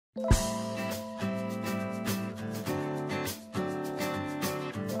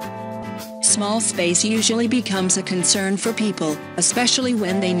Small space usually becomes a concern for people, especially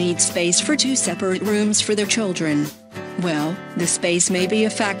when they need space for two separate rooms for their children. Well, the space may be a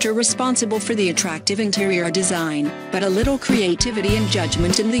factor responsible for the attractive interior design, but a little creativity and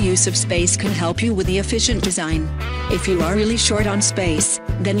judgment in the use of space can help you with the efficient design. If you are really short on space,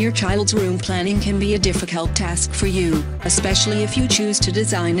 then your child's room planning can be a difficult task for you, especially if you choose to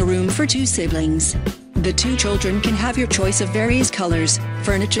design a room for two siblings. The two children can have your choice of various colors,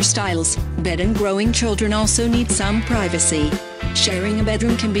 furniture styles, bed, and growing children also need some privacy. Sharing a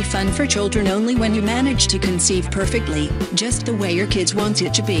bedroom can be fun for children only when you manage to conceive perfectly, just the way your kids want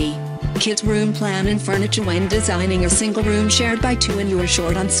it to be. Kids room plan and furniture. When designing a single room shared by two and you are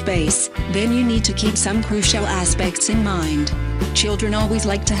short on space, then you need to keep some crucial aspects in mind. Children always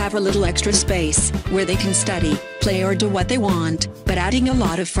like to have a little extra space, where they can study, play, or do what they want, but adding a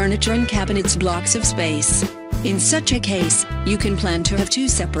lot of furniture and cabinets blocks of space. In such a case, you can plan to have two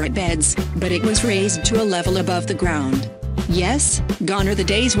separate beds, but it was raised to a level above the ground. Yes, gone are the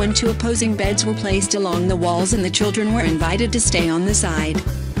days when two opposing beds were placed along the walls and the children were invited to stay on the side.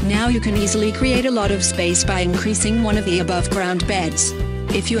 Now you can easily create a lot of space by increasing one of the above-ground beds.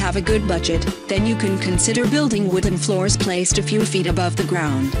 If you have a good budget, then you can consider building wooden floors placed a few feet above the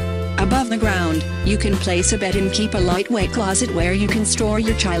ground. Above the ground, you can place a bed and keep a lightweight closet where you can store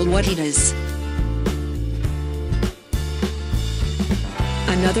your child what he does.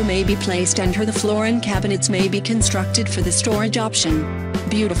 Another may be placed under the floor and cabinets may be constructed for the storage option.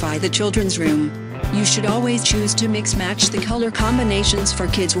 Beautify the children's room. You should always choose to mix-match the color combinations for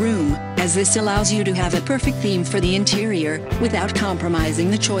kids' room, as this allows you to have a perfect theme for the interior, without compromising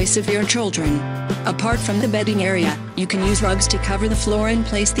the choice of your children. Apart from the bedding area, you can use rugs to cover the floor and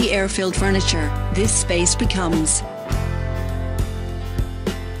place the air-filled furniture. This space becomes.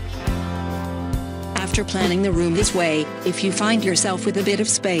 After planning the room this way, if you find yourself with a bit of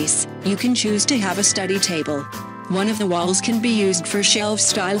space, you can choose to have a study table. One of the walls can be used for shelf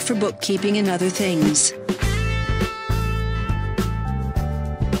style for bookkeeping and other things.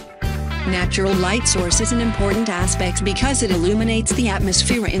 Natural light source is an important aspect because it illuminates the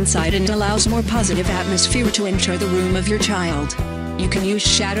atmosphere inside and allows more positive atmosphere to enter the room of your child. You can use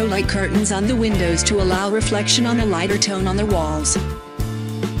shadow light curtains on the windows to allow reflection on a lighter tone on the walls.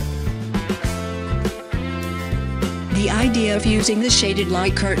 The idea of using the shaded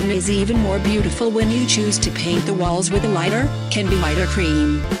light curtain is even more beautiful when you choose to paint the walls with a lighter, can be white or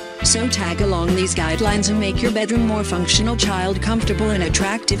cream. So tag along these guidelines and make your bedroom more functional, child comfortable, and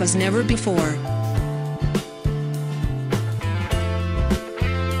attractive as never before.